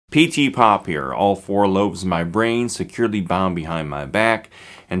PT Pop here, all four lobes of my brain securely bound behind my back,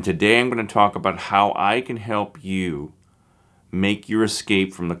 and today I'm going to talk about how I can help you make your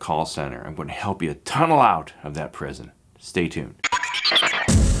escape from the call center. I'm going to help you tunnel out of that prison. Stay tuned.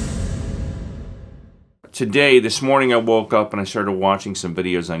 Today, this morning I woke up and I started watching some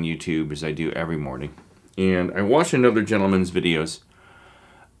videos on YouTube, as I do every morning, and I watched another gentleman's videos,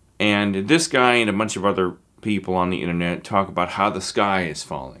 and this guy and a bunch of other people on the internet talk about how the sky is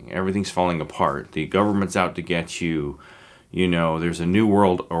falling. Everything's falling apart. The government's out to get you. You know, there's a new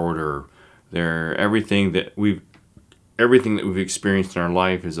world order. Everything that we've experienced in our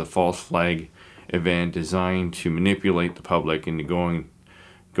life is a false flag event designed to manipulate the public into going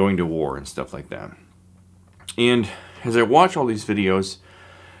to war and stuff like that. And as I watch all these videos,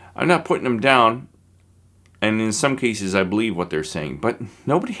 I'm not putting them down, and in some cases I believe what they're saying, but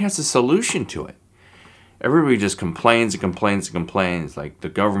nobody has a solution to it. Everybody just complains and complains and complains, like the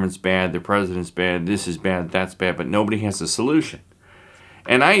government's bad, the president's bad, this is bad, that's bad, but nobody has a solution.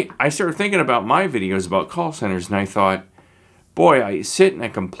 And I started thinking about my videos about call centers, and I thought, boy, I sit and I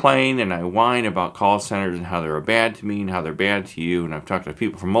complain and I whine about call centers and how they're bad to me and how they're bad to you, and I've talked to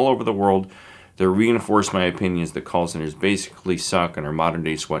people from all over the world that reinforce my opinions that call centers basically suck and are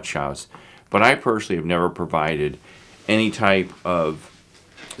modern-day sweatshops. But I personally have never provided any type of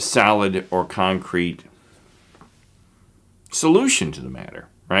solid or concrete solution to the matter,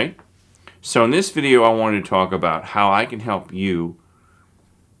 right? So in this video, I wanted to talk about how I can help you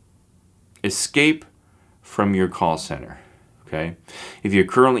escape from your call center, okay? If you're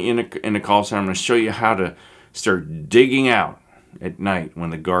currently in a call center, I'm going to show you how to start digging out at night when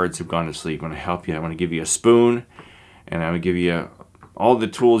the guards have gone to sleep. I'm going to help you. I'm going to give you a spoon, and I'm going to give you all the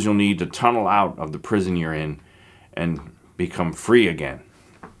tools you'll need to tunnel out of the prison you're in and become free again.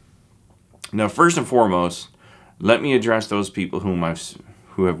 Now, first and foremost, let me address those people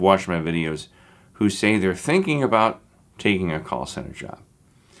who have watched my videos who say they're thinking about taking a call center job.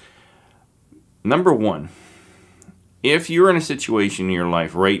 Number one, if you're in a situation in your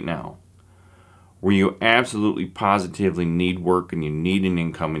life right now where you absolutely positively need work and you need an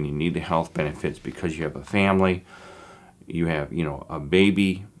income and you need the health benefits because you have a family, you have, a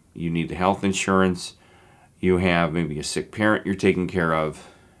baby, you need the health insurance, you have maybe a sick parent you're taking care of,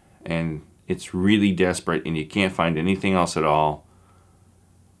 and it's really desperate and you can't find anything else at all,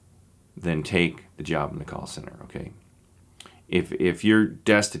 then take the job in the call center, okay? If you're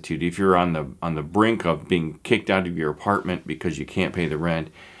destitute, if you're on the brink of being kicked out of your apartment because you can't pay the rent,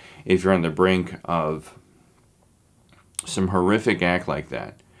 if you're on the brink of some horrific act like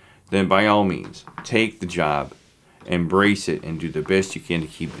that, then by all means, take the job, embrace it, and do the best you can to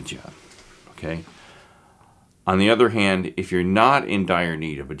keep the job, okay? On the other hand, if you're not in dire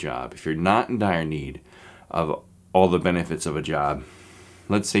need of a job, if you're not in dire need of all the benefits of a job,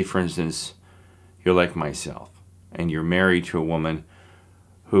 let's say, for instance, you're like myself, and you're married to a woman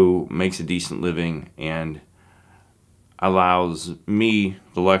who makes a decent living and allows me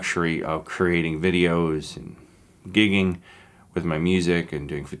the luxury of creating videos and gigging with my music and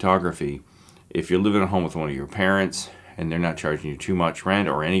doing photography. If you're living at home with one of your parents and they're not charging you too much rent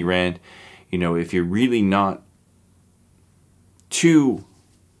or any rent, if you're really not too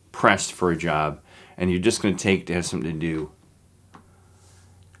pressed for a job and you're just going to take it to have something to do,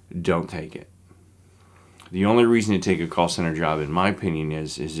 don't take it. The only reason to take a call center job, in my opinion,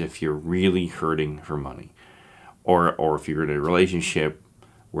 is if you're really hurting for money, or if you're in a relationship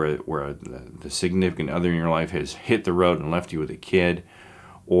where the significant other in your life has hit the road and left you with a kid,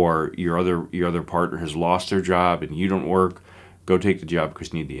 or your other partner has lost their job and you don't work. Go take the job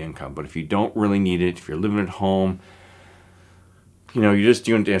because you need the income. But if you don't really need it, if you're living at home, you're just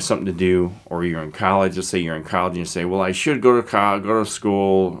doing it to have something to do, or you're in college. Let's say you're in college and you say, well, I should go to college, go to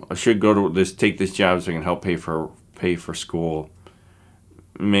school. I should take this job so I can help pay for school.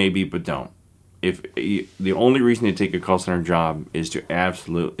 Maybe, but don't. If the only reason to take a call center job is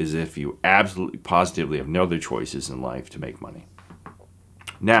if you absolutely positively have no other choices in life to make money.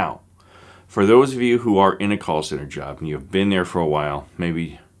 Now, for those of you who are in a call center job and you've been there for a while,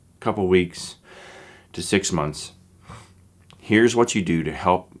 maybe a couple weeks to 6 months, here's what you do to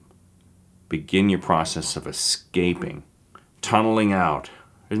help begin your process of escaping, tunneling out.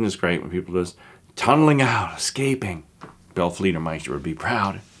 Isn't this great when people do this? Tunneling out, escaping. Bell Meister would be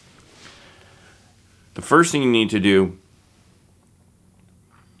proud. The first thing you need to do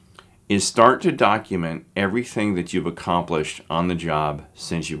is start to document everything that you've accomplished on the job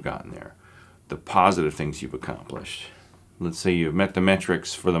since you've gotten there. The positive things you've accomplished. Let's say you've met the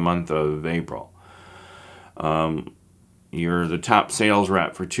metrics for the month of April. You're the top sales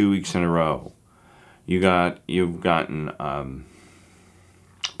rep for 2 weeks in a row. You've gotten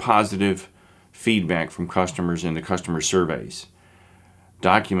positive feedback from customers in the customer surveys.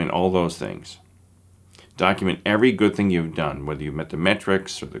 Document all those things. Document every good thing you've done, whether you met the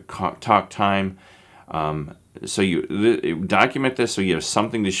metrics or the talk time. So you document this so you have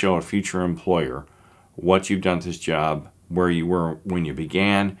something to show a future employer what you've done to this job, where you were when you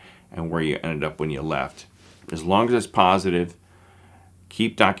began, and where you ended up when you left. As long as it's positive,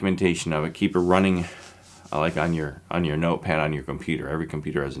 keep documentation of it. Keep it running like on your notepad on your computer. Every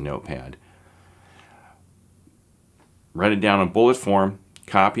computer has a notepad. Write it down in bullet form,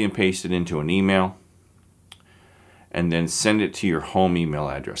 copy and paste it into an email, and then send it to your home email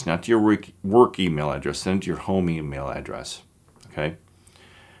address. Not to your work email address, send it to your home email address. Okay?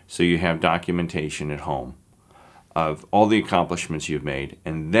 So you have documentation at home of all the accomplishments you've made,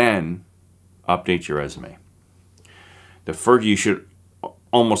 and then update your resume. You should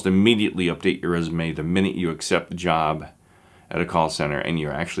almost immediately update your resume the minute you accept the job at a call center and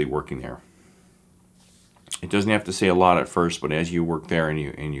you're actually working there. It doesn't have to say a lot at first, but as you work there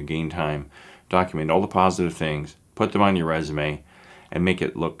and you gain time, document all the positive things, put them on your resume, and make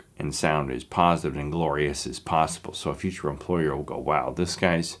it look and sound as positive and glorious as possible. So a future employer will go, wow, this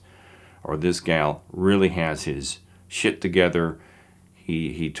guy's or this gal really has his shit together.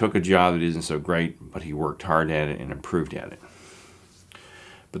 He took a job that isn't so great, but he worked hard at it and improved at it.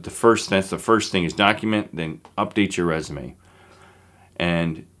 But that's the first thing is document, then update your resume.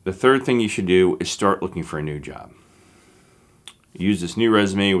 And the third thing you should do is start looking for a new job. Use this new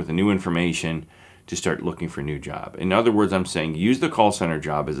resume with the new information to start looking for a new job. In other words, I'm saying use the call center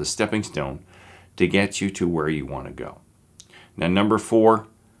job as a stepping stone to get you to where you want to go. Now, number 4,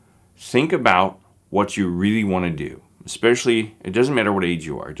 think about what you really want to do. Especially, it doesn't matter what age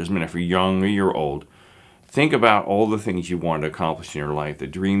you are. It doesn't matter if you're young or you're old. Think about all the things you want to accomplish in your life, the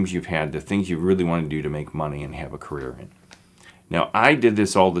dreams you've had, the things you really want to do to make money and have a career in. Now, I did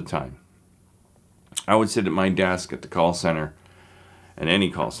this all the time. I would sit at my desk at the call center, at any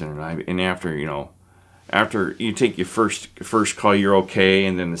call center, and after you take your first call, you're okay,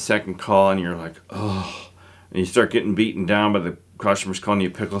 and then the second call, and you're like, oh, and you start getting beaten down by the customers calling you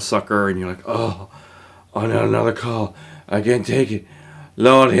a pickle sucker, and you're like, oh, no, another call. I can't take it.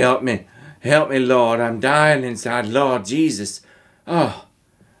 Lord, help me. Help me, Lord. I'm dying inside. Lord Jesus. Oh.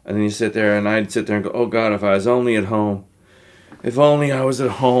 And then you sit there, and I'd sit there and go, oh, God, if I was only at home. If only I was at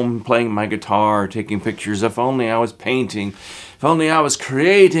home playing my guitar, taking pictures. If only I was painting. If only I was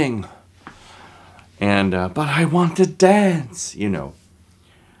creating. And, but I want to dance,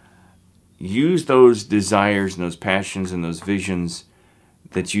 Use those desires and those passions and those visions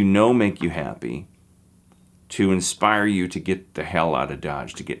that make you happy to inspire you to get the hell out of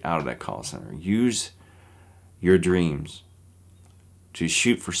Dodge, to get out of that call center. Use your dreams to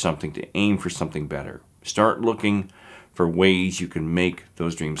shoot for something, to aim for something better. Start looking for ways you can make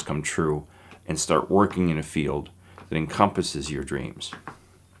those dreams come true and start working in a field that encompasses your dreams.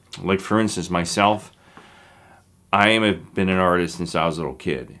 Like, for instance, myself, I have been an artist since I was a little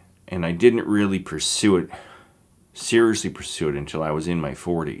kid, and I didn't really seriously pursue it until I was in my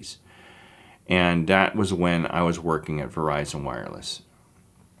 40s. And that was when I was working at Verizon Wireless.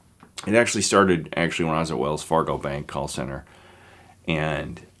 It actually started when I was at Wells Fargo Bank call center.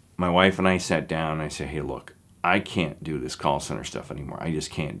 And my wife and I sat down and I said, hey, look, I can't do this call center stuff anymore. I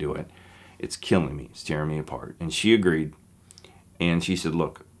just can't do it. It's killing me. It's tearing me apart. And she agreed. And she said,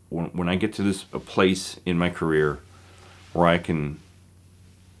 look, when I get to a place in my career where I can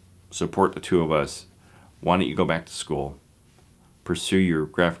support the two of us, why don't you go back to school, pursue your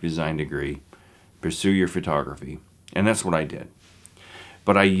graphic design degree, pursue your photography. And that's what I did.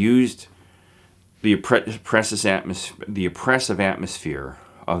 But I used the oppressive atmosphere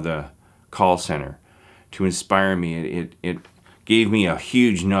of the call center to inspire me. It gave me a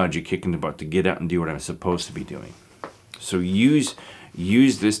huge nudge, a kick in the butt to get out and do what I'm supposed to be doing. So use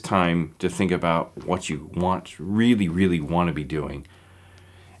this time to think about what you really want to be doing,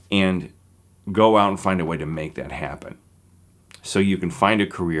 and go out and find a way to make that happen. So you can find a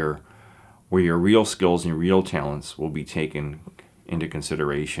career where your real skills and your real talents will be taken into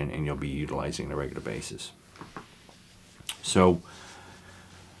consideration and you'll be utilizing on a regular basis. So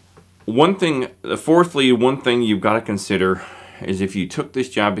fourthly, one thing you've got to consider is if you took this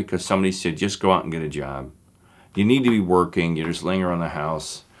job because somebody said just go out and get a job, you need to be working, you're just laying around the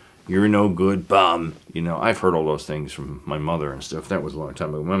house, you're no good bum. I've heard all those things from my mother and stuff. That was a long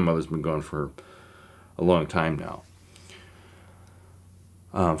time ago. My mother's been gone for a long time now.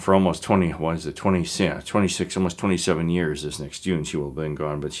 For almost 26, almost 27 years this next June she will have been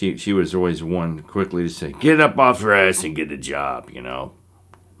gone. But she was always one quickly to say, get up off your ass and get a job,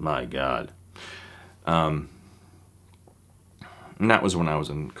 My God. And that was when I was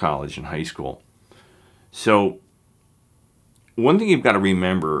in college and high school. So one thing you've got to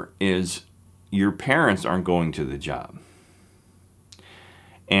remember is your parents aren't going to the job.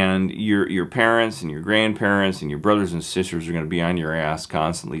 And your parents and your grandparents and your brothers and sisters are going to be on your ass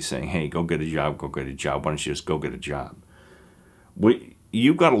constantly saying, hey, go get a job, go get a job. Why don't you just go get a job?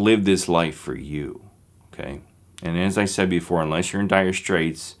 You've got to live this life for you, okay? And as I said before, unless you're in dire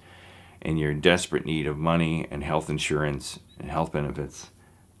straits and you're in desperate need of money and health insurance and health benefits,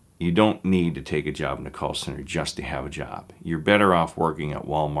 you don't need to take a job in a call center just to have a job. You're better off working at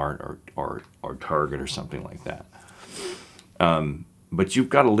Walmart or Target or something like that. But you've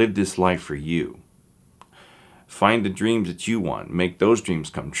got to live this life for you. Find the dreams that you want. Make those dreams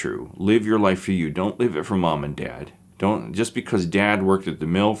come true. Live your life for you. Don't live it for mom and dad. Don't just because dad worked at the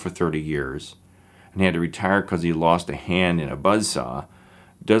mill for 30 years and had to retire because he lost a hand in a buzzsaw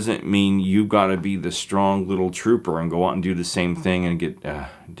doesn't mean you got to be the strong little trooper and go out and do the same thing and get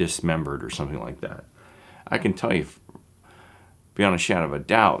dismembered or something like that. I can tell you, beyond a shadow of a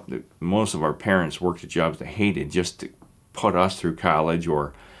doubt, that most of our parents worked at jobs they hated just to put us through college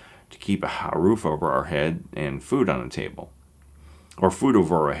or to keep a roof over our head and food on the table. Or food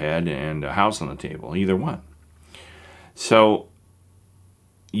over our head and a house on the table, either one. So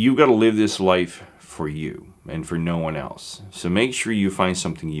you've got to live this life for you and for no one else. So make sure you find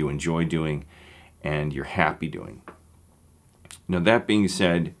something you enjoy doing and you're happy doing. Now that being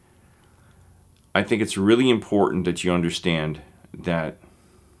said, I think it's really important that you understand that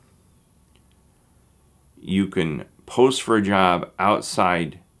you can post for a job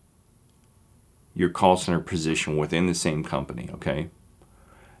outside your call center position within the same company, okay?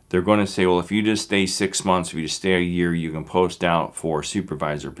 They're going to say, well, if you just stay 6 months, if you just stay a year, you can post out for a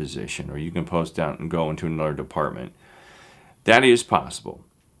supervisor position, or you can post out and go into another department. That is possible.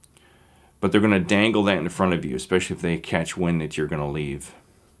 But they're going to dangle that in front of you, especially if they catch wind that you're going to leave.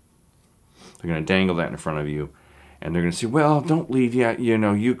 They're going to dangle that in front of you, and they're going to say, well, don't leave yet. You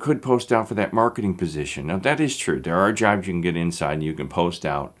know, you could post out for that marketing position. Now, that is true. There are jobs you can get inside and you can post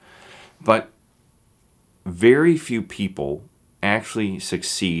out. But very few people actually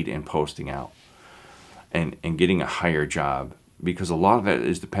succeed in posting out and getting a higher job, because a lot of that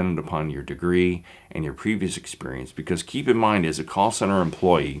is dependent upon your degree and your previous experience. Because keep in mind, as a call center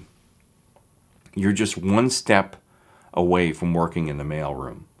employee, you're just one step away from working in the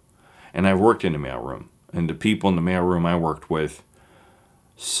mailroom. And I've worked in the mailroom, and the people in the mailroom I worked with,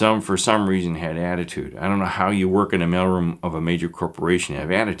 for some reason had attitude. I don't know how you work in a mailroom of a major corporation and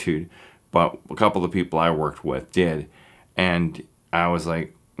have attitude, but a couple of the people I worked with did. And I was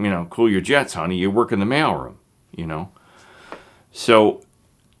like, you know, cool your jets, honey. You work in the mailroom, you know. So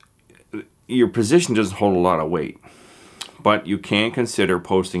your position doesn't hold a lot of weight. But you can consider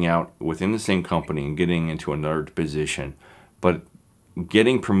posting out within the same company and getting into another position. But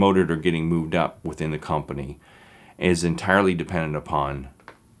getting promoted or getting moved up within the company is entirely dependent upon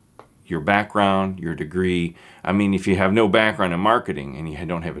your background, your degree. I mean, if you have no background in marketing and you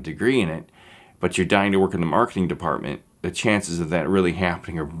don't have a degree in it, but you're dying to work in the marketing department, the chances of that really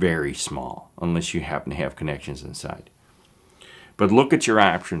happening are very small, unless you happen to have connections inside. But look at your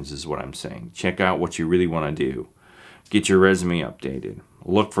options is what I'm saying. Check out what you really want to do. Get your resume updated.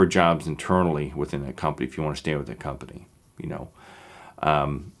 Look for jobs internally within that company if you want to stay with that company. You know,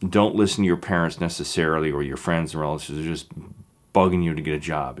 don't listen to your parents necessarily, or your friends and relatives are just bugging you to get a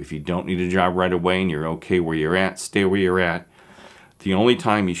job. If you don't need a job right away and you're okay where you're at, stay where you're at. The only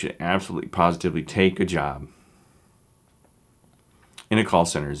time you should absolutely positively take a job in a call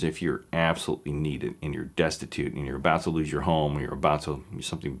center is if you're absolutely needed and you're destitute and you're about to lose your home, or you're about to,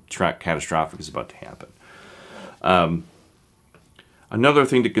 something catastrophic is about to happen. Another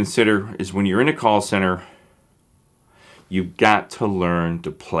thing to consider is when you're in a call center, you've got to learn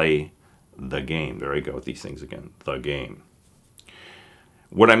to play the game. There I go with these things again, the game.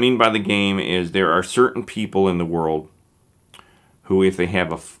 What I mean by the game is there are certain people in the world who, if they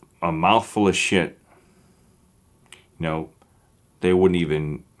have a mouthful of shit, you know, they wouldn't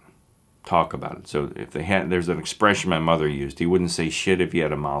even talk about it. So if they had, there's an expression my mother used, he wouldn't say shit if he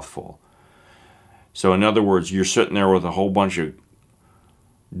had a mouthful. So in other words, you're sitting there with a whole bunch of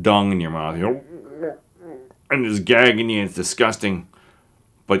dung in your mouth, you know, and just gagging you, it's disgusting,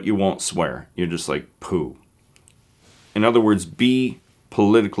 but you won't swear. You're just like poo. In other words, be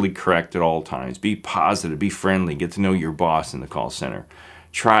politically correct at all times. Be positive, be friendly, get to know your boss in the call center.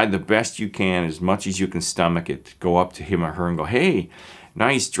 Try the best you can, as much as you can stomach it. Go up to him or her and go, hey,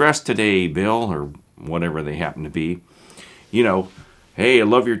 nice dress today, Bill, or whatever they happen to be. You know, hey, I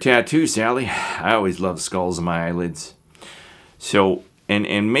love your tattoo, Sally. I always love skulls on my eyelids. So,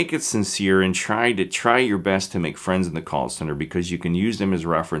 and make it sincere, and try your best to make friends in the call center, because you can use them as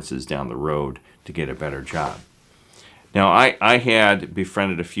references down the road to get a better job. Now, I had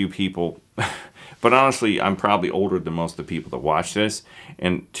befriended a few people, but honestly, I'm probably older than most of the people that watch this,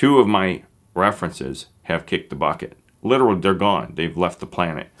 and 2 of my references have kicked the bucket. Literally, they're gone. They've left the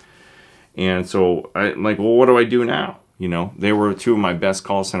planet. And so I'm like, well, what do I do now? You know, they were 2 of my best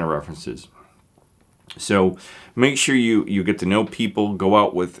call center references. So make sure you get to know people. Go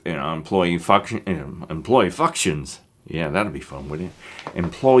out with employee functions. Yeah, that'd be fun, wouldn't it?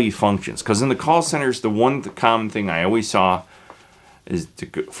 Employee functions. Because in the call centers, the one common thing I always saw is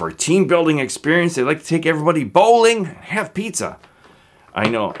for a team building experience, they like to take everybody bowling, have pizza. I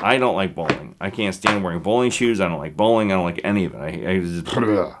know, I don't like bowling. I can't stand wearing bowling shoes. I don't like bowling. I don't like any of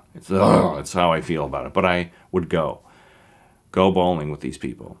it. It's how I feel about it. But I would go bowling with these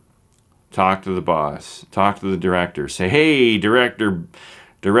people. Talk to the boss. Talk to the director. Say, hey,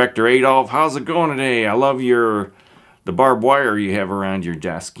 Director Adolf, how's it going today? I love the barbed wire you have around your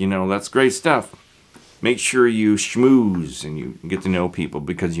desk. You know, that's great stuff. Make sure you schmooze and you get to know people,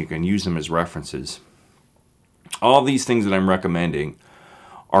 because you can use them as references. All these things that I'm recommending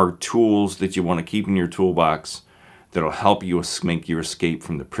are tools that you want to keep in your toolbox that'll help you make your escape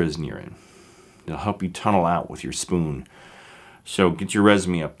from the prison you're in. It'll help you tunnel out with your spoon. So get your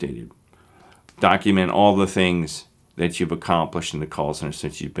resume updated. Document all the things that you've accomplished in the call center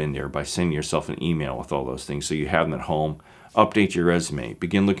since you've been there by sending yourself an email with all those things so you have them at home. Update your resume.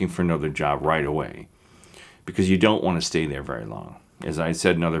 Begin looking for another job right away, because you don't want to stay there very long. As I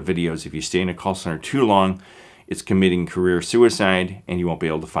said in other videos, if you stay in a call center too long, it's committing career suicide, and you won't be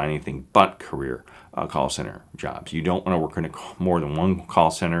able to find anything but career call center jobs. You don't want to work in more than one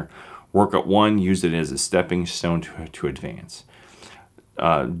call center. Work at one, use it as a stepping stone to advance.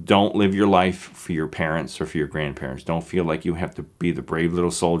 Don't live your life for your parents or for your grandparents. Don't feel like you have to be the brave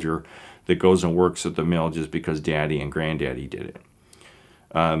little soldier that goes and works at the mill just because daddy and granddaddy did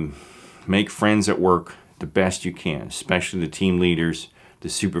it. Make friends at work the best you can, especially the team leaders, the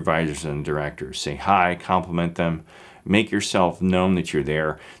supervisors, and directors. Say hi, compliment them. Make yourself known that you're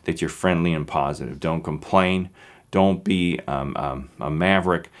there, that you're friendly and positive. Don't complain. Don't be a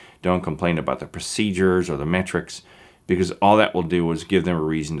maverick. Don't complain about the procedures or the metrics, because all that will do is give them a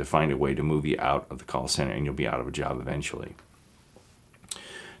reason to find a way to move you out of the call center, and you'll be out of a job eventually.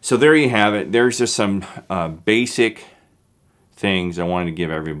 So there you have it. There's just some basic things I wanted to give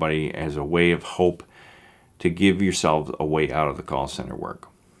everybody as a way of hope to give yourselves a way out of the call center work.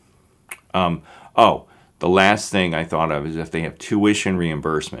 The last thing I thought of is if they have tuition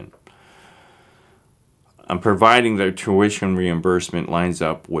reimbursement. Providing their tuition reimbursement lines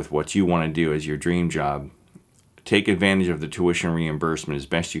up with what you want to do as your dream job. Take advantage of the tuition reimbursement as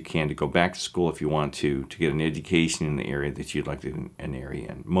best you can to go back to school if you want to get an education in the area that you'd like to an area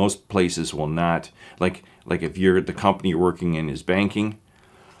in. Most places will not, like if the company you're working in is banking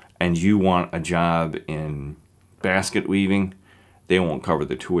and you want a job in basket weaving, they won't cover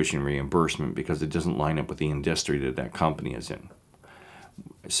the tuition reimbursement because it doesn't line up with the industry that company is in.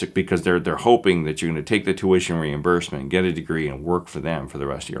 So, because they're hoping that you're going to take the tuition reimbursement, get a degree, and work for them for the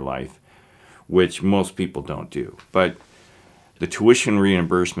rest of your life, which most people don't do. But the tuition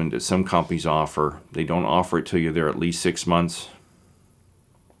reimbursement that some companies offer, they don't offer it till you're there at least 6 months.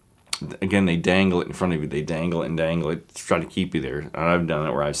 Again, they dangle it in front of you. They dangle it and dangle it to try to keep you there. And I've done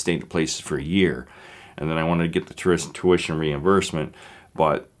it where I've stayed at places for a year, and then I wanted to get the tuition reimbursement.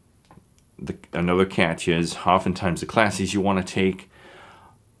 But another catch is oftentimes the classes you want to take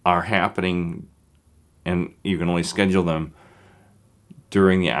are happening, and you can only schedule them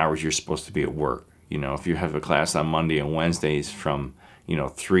during the hours you're supposed to be at work. You know, if you have a class on Monday and Wednesdays from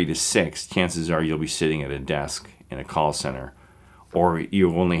 3 to 6, chances are you'll be sitting at a desk in a call center, or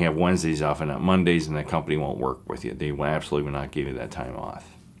you only have Wednesdays off and not Mondays, and the company won't work with you. They will absolutely not give you that time off.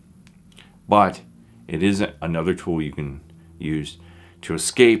 But it is another tool you can use to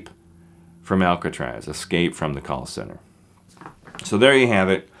escape from Alcatraz, escape from the call center. So there you have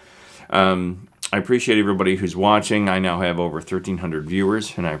it. I appreciate everybody who's watching. I now have over 1,300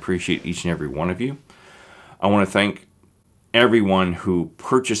 viewers, and I appreciate each and every one of you. I want to thank everyone who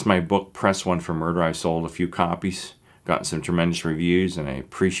purchased my book, Press 1 for Murder. I've sold a few copies, gotten some tremendous reviews, and I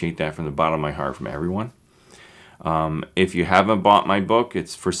appreciate that from the bottom of my heart from everyone. If you haven't bought my book,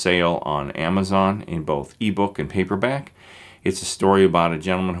 it's for sale on Amazon in both ebook and paperback. It's a story about a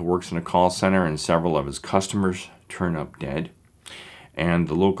gentleman who works in a call center, and several of his customers turn up dead. And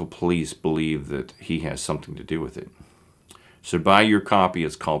the local police believe that he has something to do with it. So buy your copy.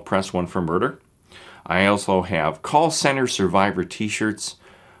 It's called Press 1 for Murder. I also have call center survivor t-shirts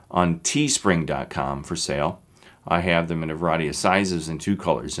on teespring.com for sale. I have them in a variety of sizes and 2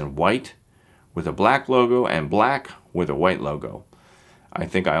 colors, in white with a black logo and black with a white logo. I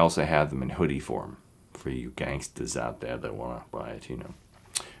think I also have them in hoodie form for you gangsters out there that want to buy it, you know.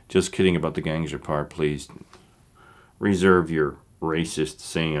 Just kidding about the gangster part. Please reserve your racist,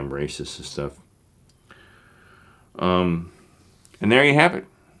 saying I'm racist and stuff. And there you have it.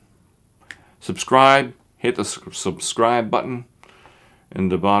 Subscribe. Hit the subscribe button in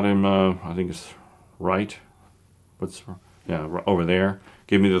the bottom, I think it's right. Yeah, over there.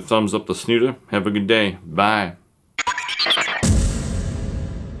 Give me the thumbs up, the snooter. Have a good day. Bye.